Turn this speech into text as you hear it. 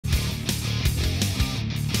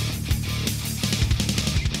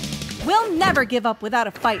never give up without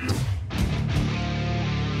a fight.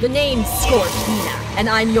 The name's Scorpina, and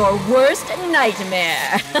I'm your worst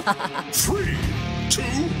nightmare. 3, 2,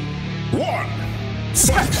 1,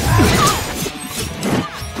 fight!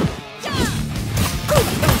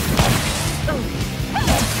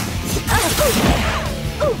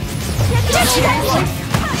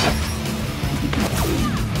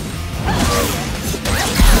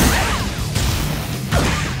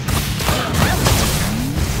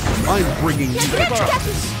 I'm bringing you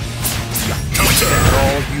justice. That's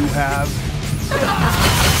all you have.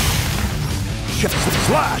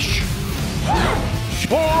 Flash!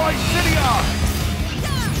 For Isidia!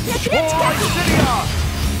 For Isidia!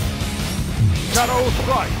 Shadow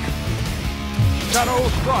Strike! Shadow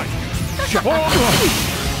Strike!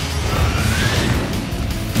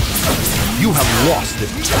 You have lost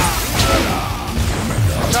it.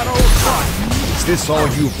 Shadow Strike! Is this all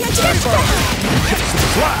you've got?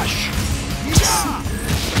 Flash!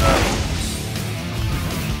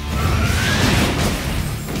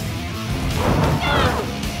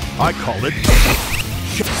 I call it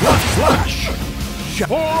Flash!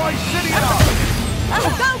 For Isidia!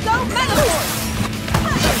 Go, Megazord!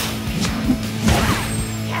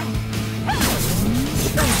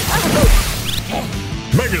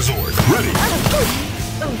 Megazord, ready!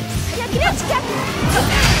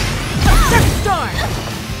 Storm!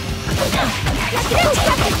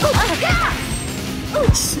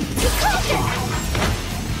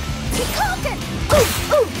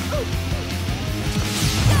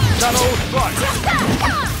 Shadow Strike!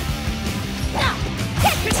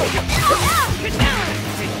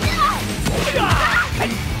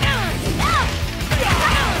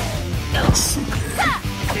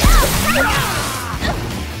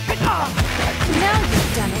 Now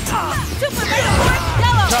you've done it. Super Megazord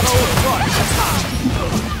Yellow! Shadow Strike!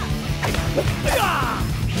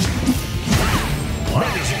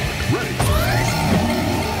 Megazord, ready!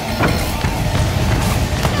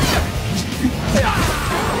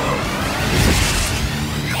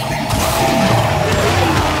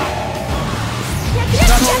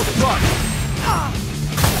 Shadow Strike!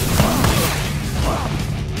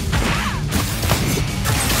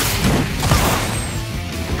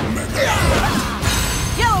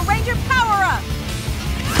 Yellow Ranger power up!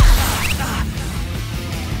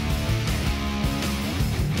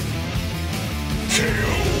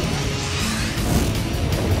 KO!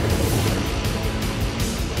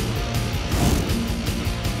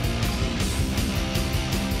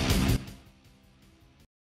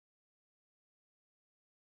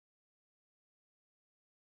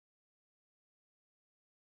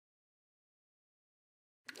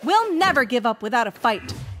 We'll never give up without a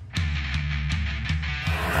fight.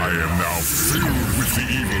 I am now filled with the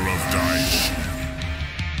evil of dice.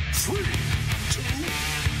 3, 2,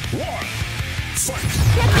 1, fight!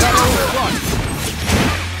 Shadow Strike!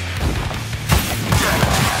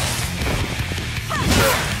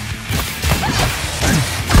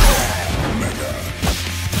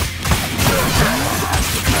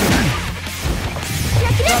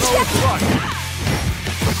 Shadow Strike!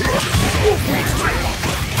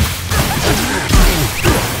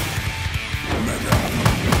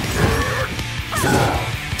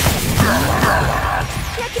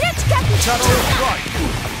 Shadow Strike!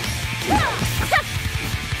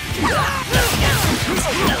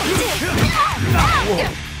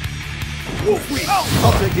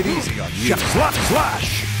 I'll take it easy on you. Flash!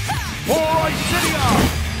 For Isidia!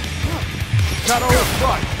 Shadow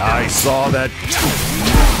Strike! I saw that.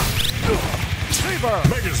 Saber!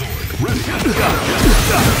 Megazord, ready!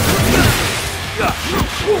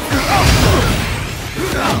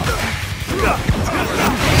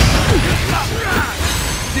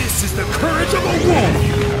 This is the courage of a wolf!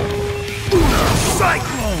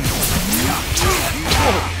 Cyclone!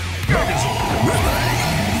 Megazord, ready!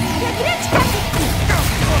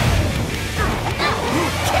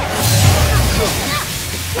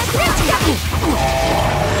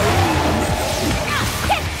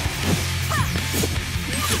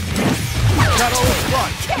 Shadow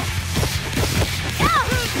Strike!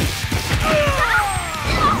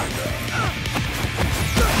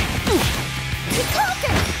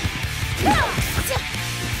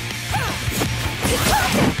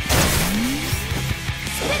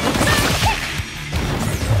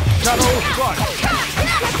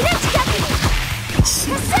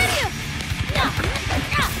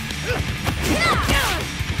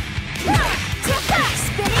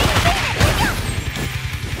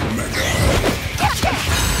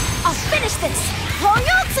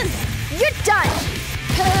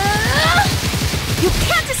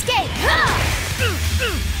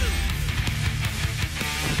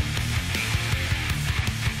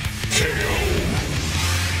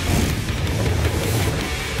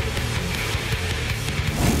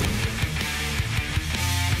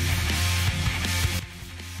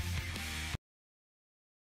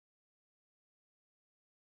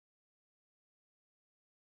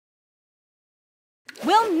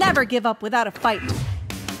 We'll never give up without a fight.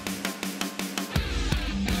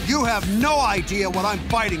 You have no idea what I'm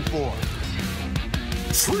fighting for.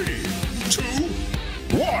 3, 2,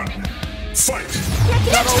 1, fight!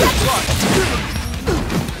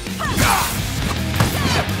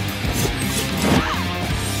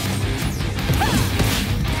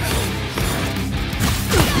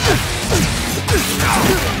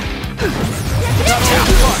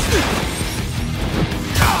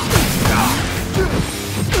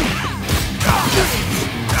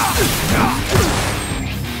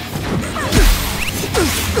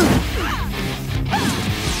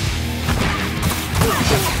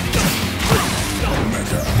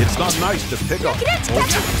 It's not nice to pick up.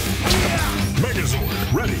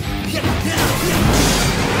 Megazord, ready!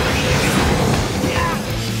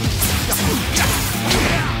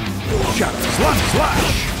 Shadow slash!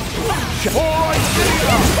 Alright,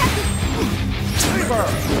 Saber!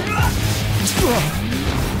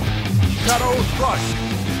 Shadow thrust!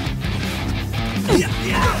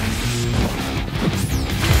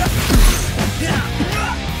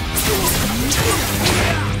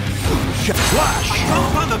 Slash! I call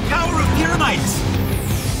upon the power of pyramids!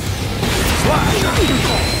 Slash!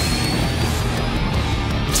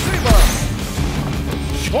 Saber!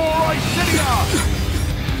 Alright,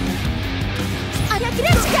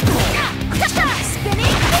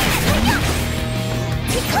 Spinning!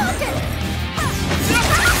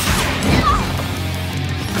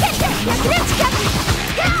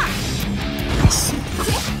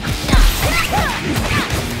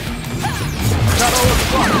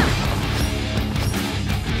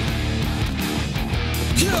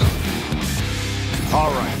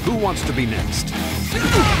 Alright, who wants to be next?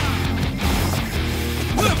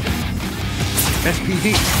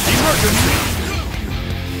 SPD, emergency!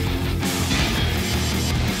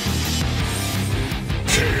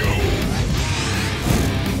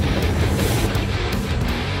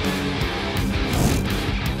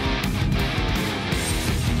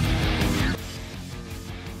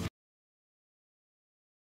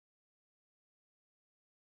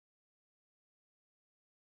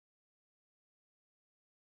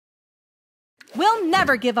 We'll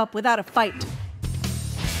never give up without a fight.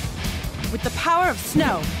 With the power of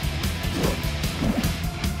snow.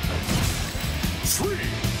 3,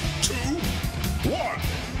 2, 1,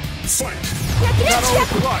 fight!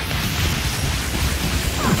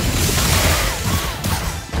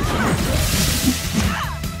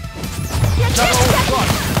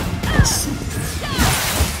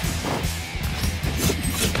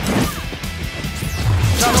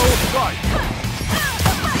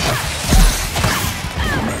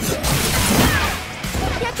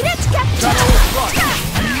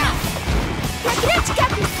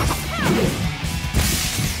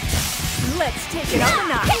 Let's take it up a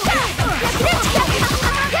notch.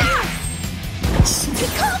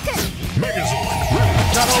 Megazord,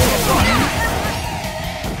 ready!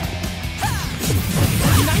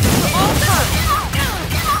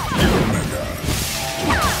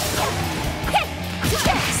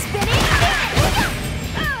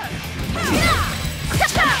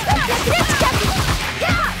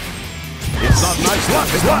 It's not nice luck,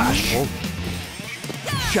 Slash!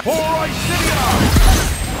 Alright,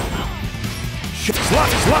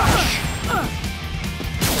 Slash!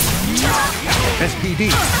 SPD,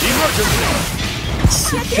 emergency!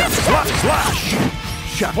 Slash!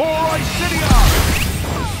 Alright,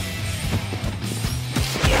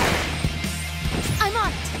 I'm on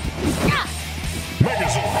it.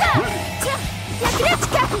 Megazord, ready!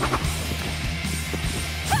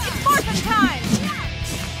 It's morphin' time.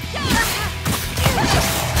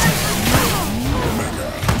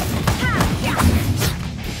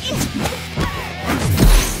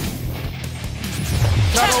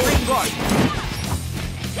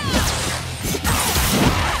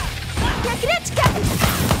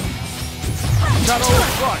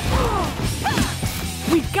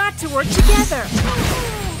 We've got to work together.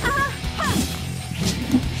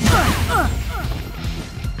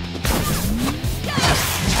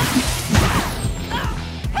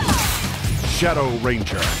 Shadow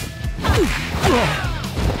Ranger.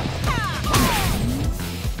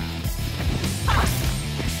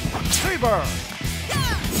 Saber!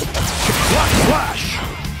 Flash!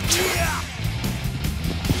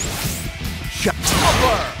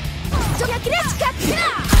 Upper!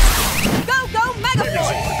 Go, Megazord!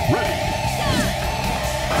 Megazord, ready!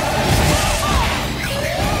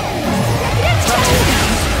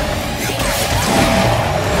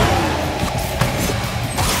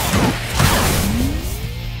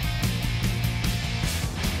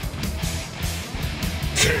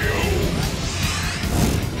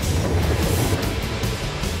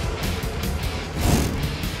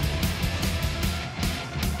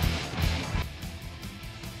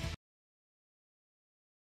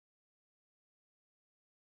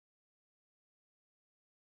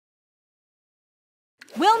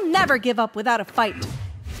 We'll never give up without a fight.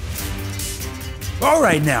 All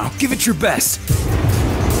right now, give it your best.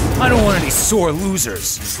 I don't want any sore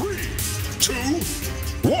losers. 3, 2,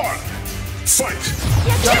 1, fight!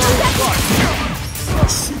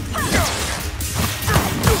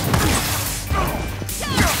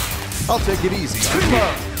 I'll take it easy.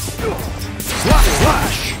 Flash!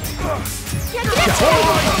 Flash!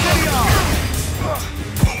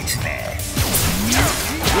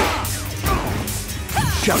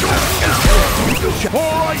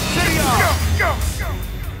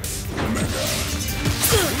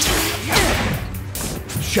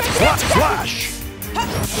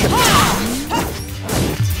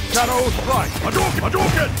 Shadow strike!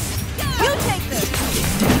 Hadouken! You take this!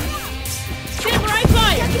 Samurai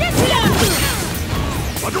fire!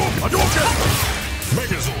 Hadouken!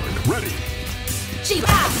 Megazord, ready!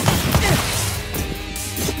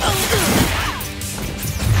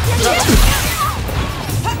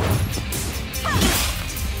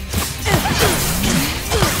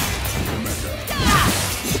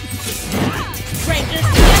 Rangers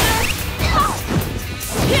together!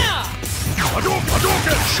 Yeah! Hadouken!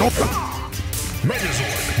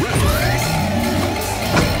 Megazord, ready!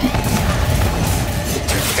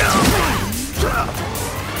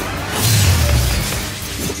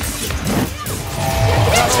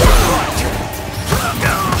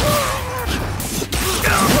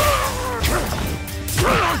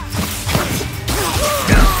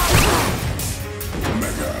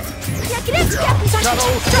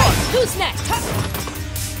 Who's next?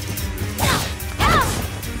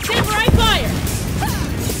 Samurai fire!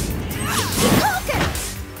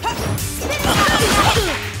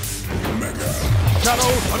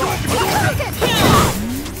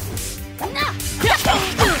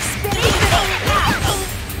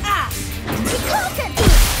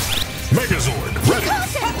 Megazord, ready!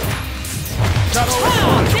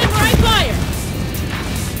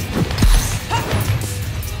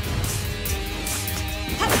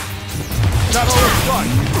 Samurai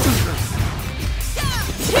fire!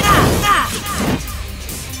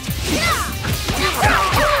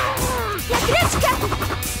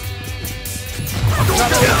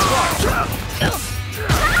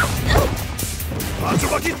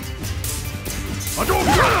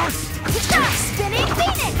 Spinning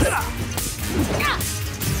Phoenix!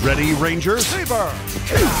 Ready, Ranger? Saber!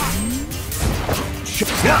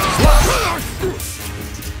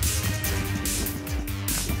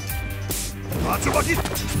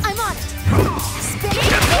 I'm on it! Spinning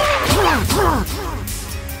KO!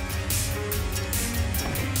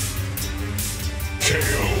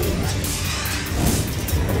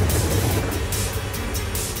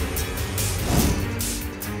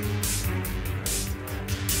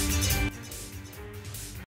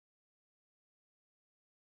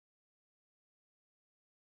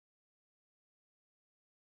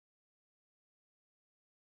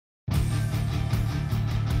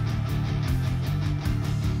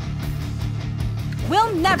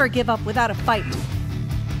 We'll never give up without a fight.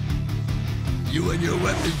 You and your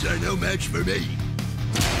weapons are no match for me.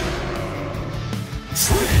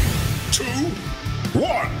 3, 2,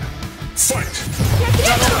 1, fight!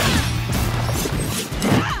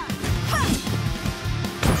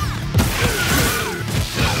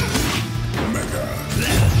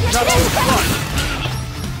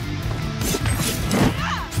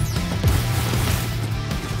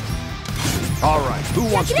 All right, who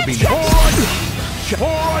wants to be next?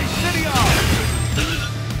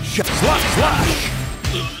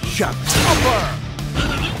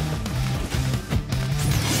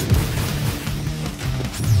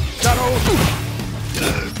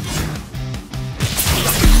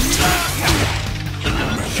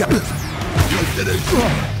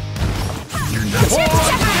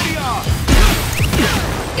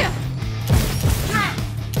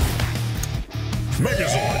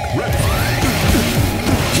 Megazord, ready!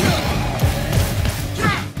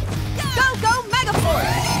 Go,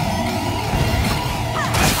 Megaforce!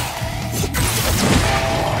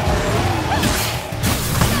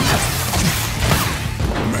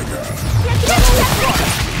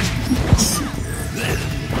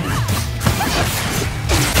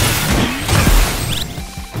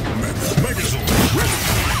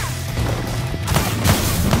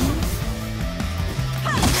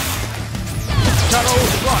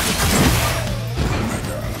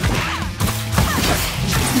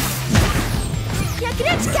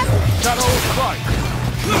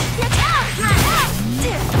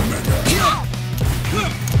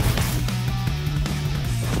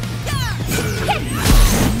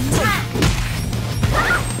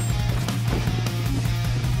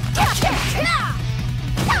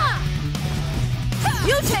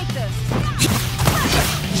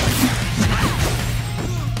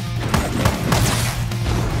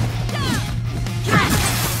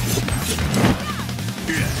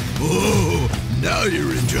 Now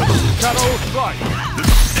you're in trouble. Shadow Strike.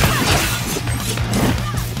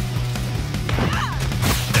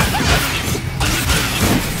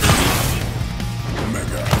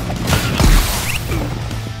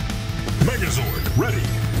 Megazord ready.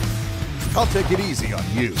 I'll take it easy on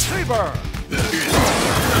you. Saber!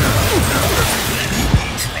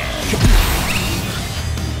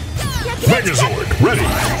 Megazord ready.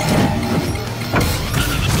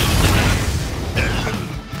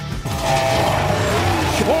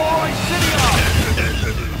 Boy, City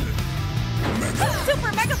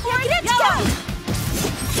Super Mega Force Yellow!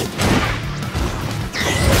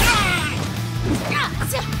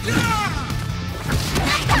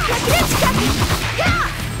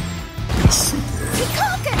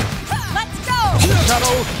 Let's go!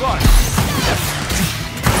 Shadow Strike.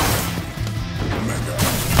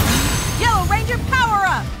 Yellow Ranger power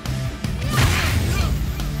up!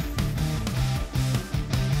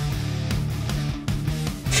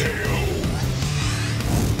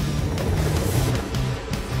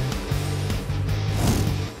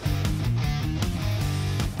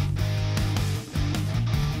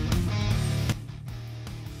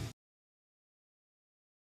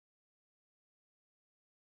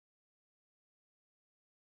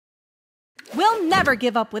 We'll never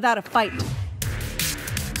give up without a fight.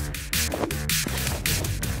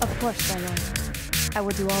 Of course, my lord. I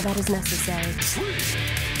will do all that is necessary. 3,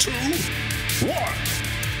 2, 1,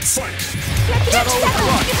 fight! Shadow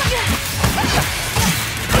Strike.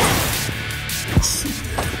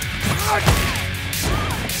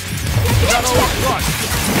 Shadow Strike.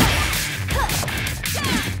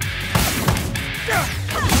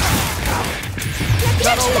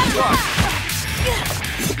 Shadow Strike.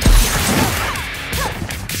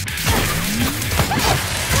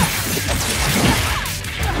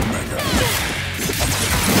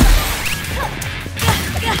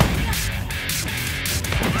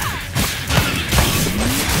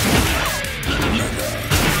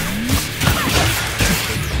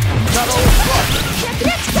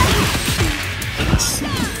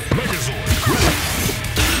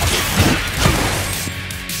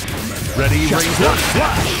 Ready, Ranger,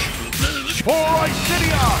 Flash! For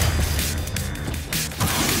Isidion!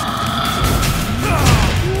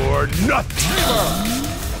 Or nothing!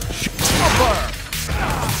 Upper!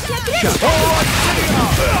 For Isidion!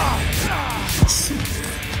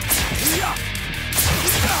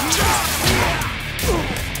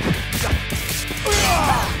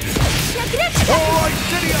 For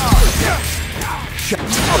Isidion!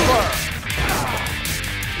 Upper!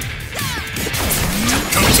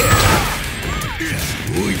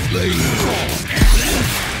 Boy, play.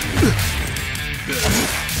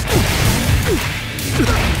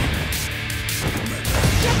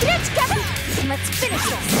 Let's finish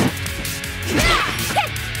this!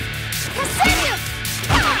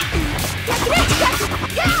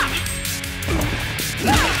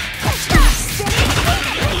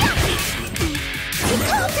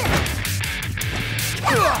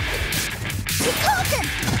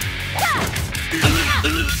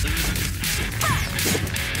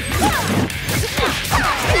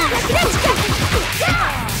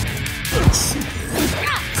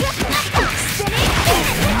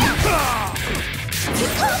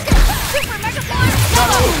 Super Mega Force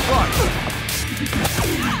Yellow!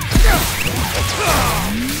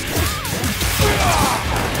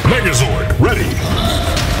 Megazord ready.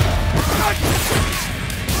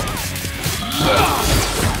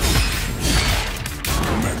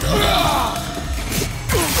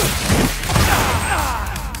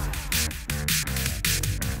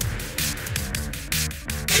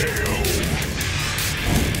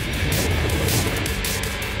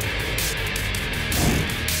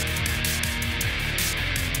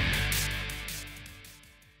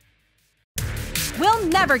 We'll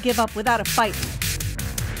never give up without a fight.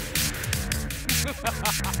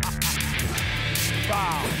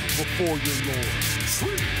 Bow before your lord. 3,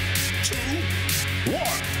 2, 1,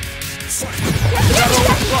 fight! Shadow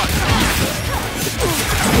Strike.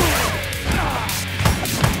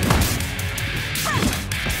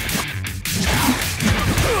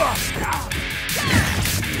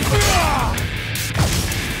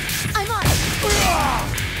 I'm on!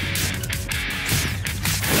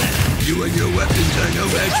 You and your weapons are no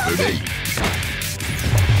match for me.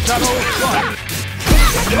 Shadow Strike.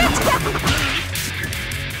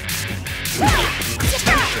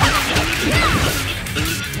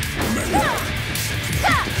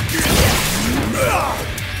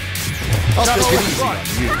 I'll take it easy on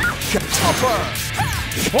you. Upper!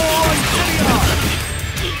 For Isidion!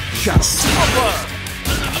 Upper!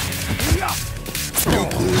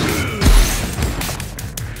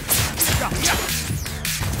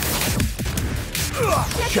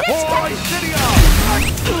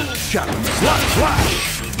 Shadow slash.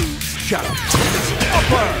 Shadow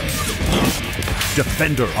upper.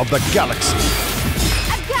 Defender of the galaxy.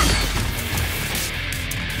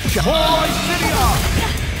 Shadow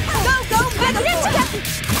Go, Mega Force!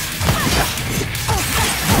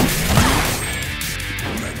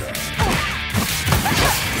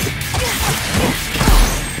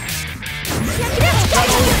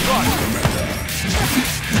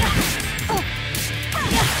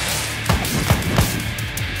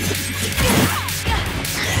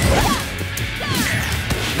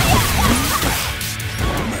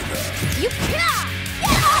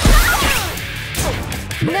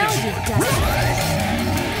 Now you've done it.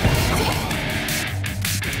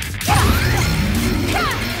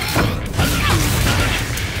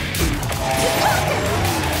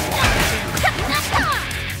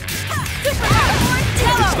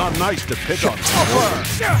 It's not nice to pick on upper.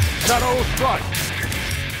 Shadow strike.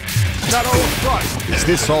 Shadow strike. Is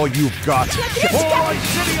this all you've got?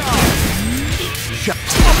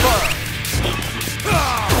 Upper.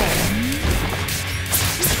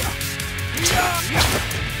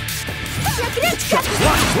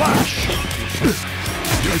 Flash!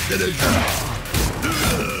 You're finished.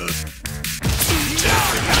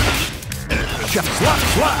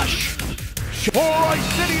 Flash! For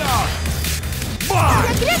Isidia!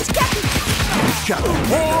 Shadow!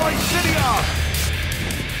 For Isidia!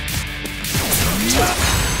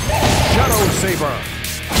 Shadow Saber!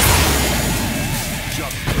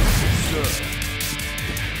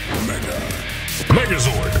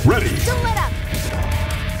 Megazord, ready! Don't let up.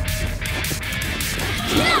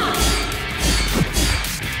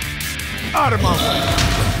 Out of my way!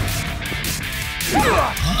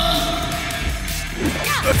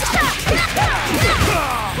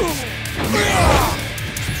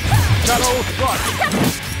 Shadow strike!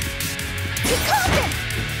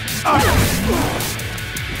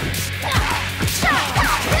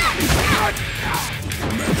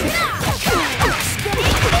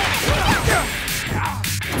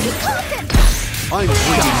 I'm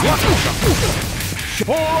waiting.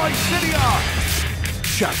 For Isidia!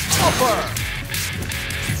 Shut upper!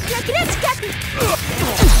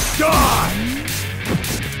 Die!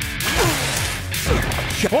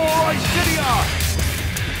 For Isidia!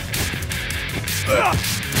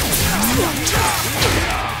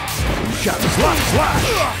 Shut slash!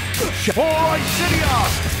 For Isidia!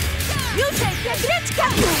 You take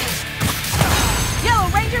Yellow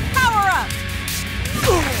Ranger power up!